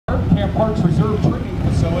Camp Parks Reserve Training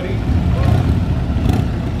Facility.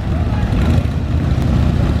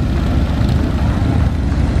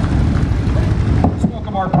 Let's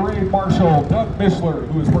welcome our Parade Marshal Doug Mishler,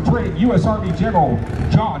 who is portraying U.S. Army General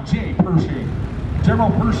John J. Pershing.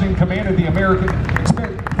 General Pershing commanded the American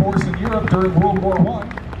Expeditionary Force in Europe during World War I.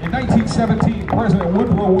 In 1917, President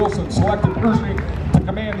Woodrow Wilson selected Pershing to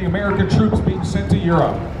command the American troops being sent to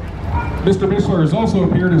Europe. Mr. Mishler has also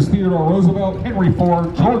appeared as Theodore Roosevelt, Henry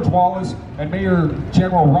Ford, George Wallace, and Major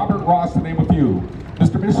General Robert Ross, to name a few.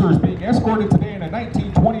 Mr. Mishler is being escorted today in a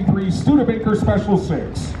 1923 Studebaker Special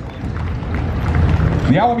 6.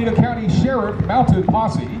 The Alameda County Sheriff Mounted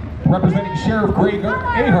Posse, representing Sheriff Greg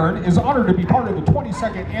Ahern, is honored to be part of the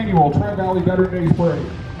 22nd Annual Tri-Valley Veteran Days Parade.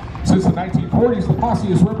 Since the 1940s, the posse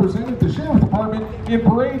has represented the Sheriff's Department in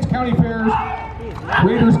parades, county fairs,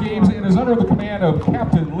 Raiders games, and is under the command of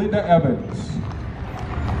Captain Linda Evans.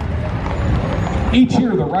 Each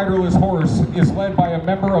year, the riderless horse is led by a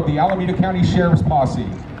member of the Alameda County Sheriff's Posse.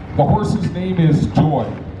 The horse's name is Joy.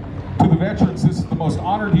 To the veterans, this is the most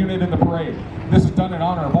honored unit in the parade. This is done in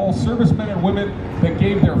honor of all servicemen and women that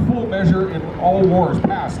gave their full measure in all wars,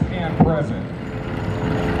 past and present.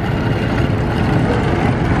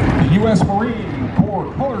 The U.S. Marine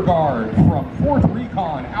Corps Color Guard from 4th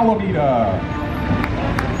Recon, Alameda.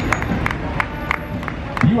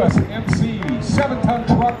 USMC 7-ton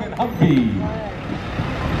truck and Humvee.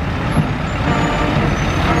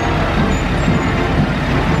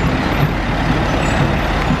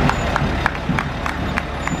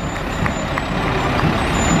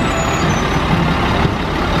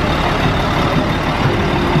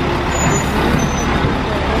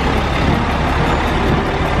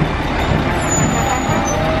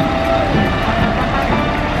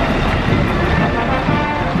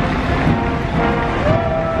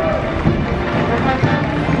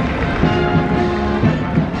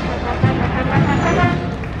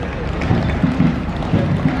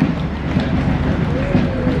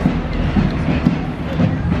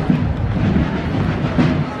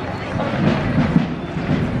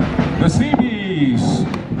 The Seabees.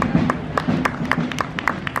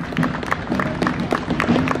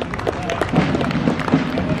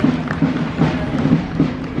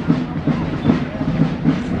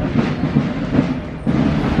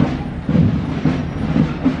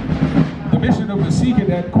 The mission of the Sea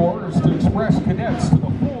Cadet Corps is to express cadets to the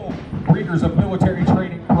full breeders of military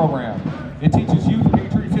training program. It teaches youth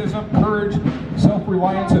patriotism, courage,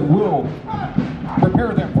 self-reliance, and will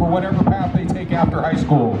prepare them for whatever path they take after high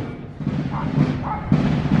school.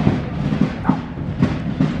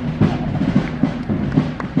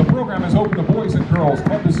 The program is open to boys and girls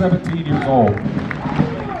 10 to 17 years old.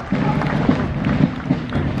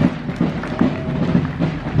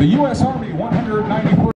 The U.S. Army 194